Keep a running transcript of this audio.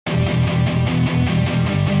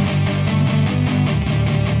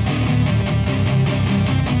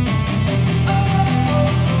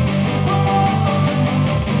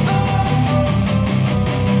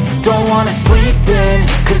wanna sleep in,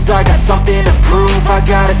 cause I got something to prove. I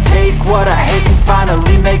gotta take what I hate and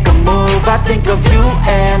finally make a move. I think of you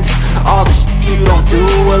and all the shit you don't do.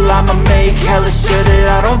 Well, I'ma make hella sure that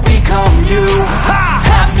I don't become you. I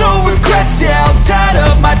have no regrets, yeah, I'll tie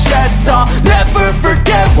up my chest. I'll never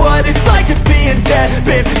forget what it's like to be in debt.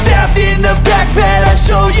 Been stabbed in the back bed, I'll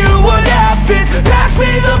show you what happens. Pass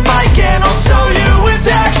me the mic and I'll show you with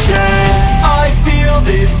action. I feel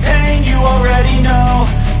this pain, you already know.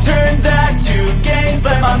 Turn that to gains,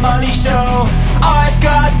 let my money show. I've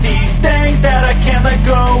got these things that I can't let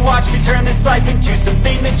go. Watch me turn this life into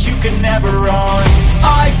something that you could never own.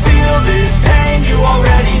 I feel this pain, you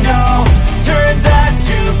already know. Turn that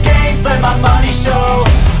to gains, let my money show.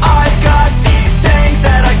 I've got these things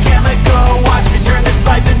that I can't let go. Watch me turn this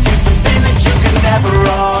life into something that you could never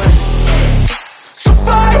own. So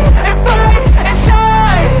fight and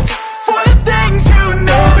die for the things you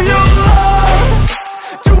know you love.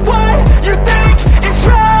 Do what you think is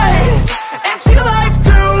right and see life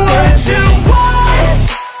do what you want.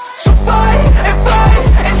 So fight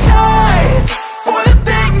and die for the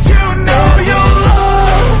things you know you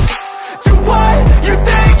love. Do what you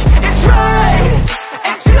think is right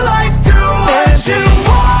and see life do what you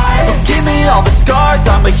want. So give me all the scars,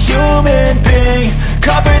 I'm a human being.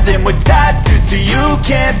 Cover them with tattoos so you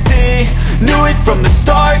can't see. Knew it from the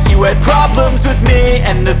start, you had problems with me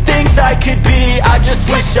and the things I could be, I just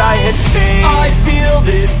wish I had seen. I feel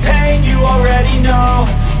this pain, you already know.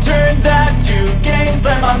 Turn that to gains,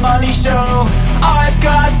 let my money show. I've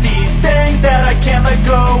got these things that I can't let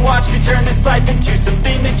go. Watch me turn this life into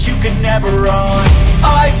something that you could never own.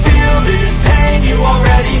 I feel this pain, you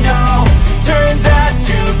already know. Turn that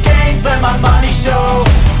to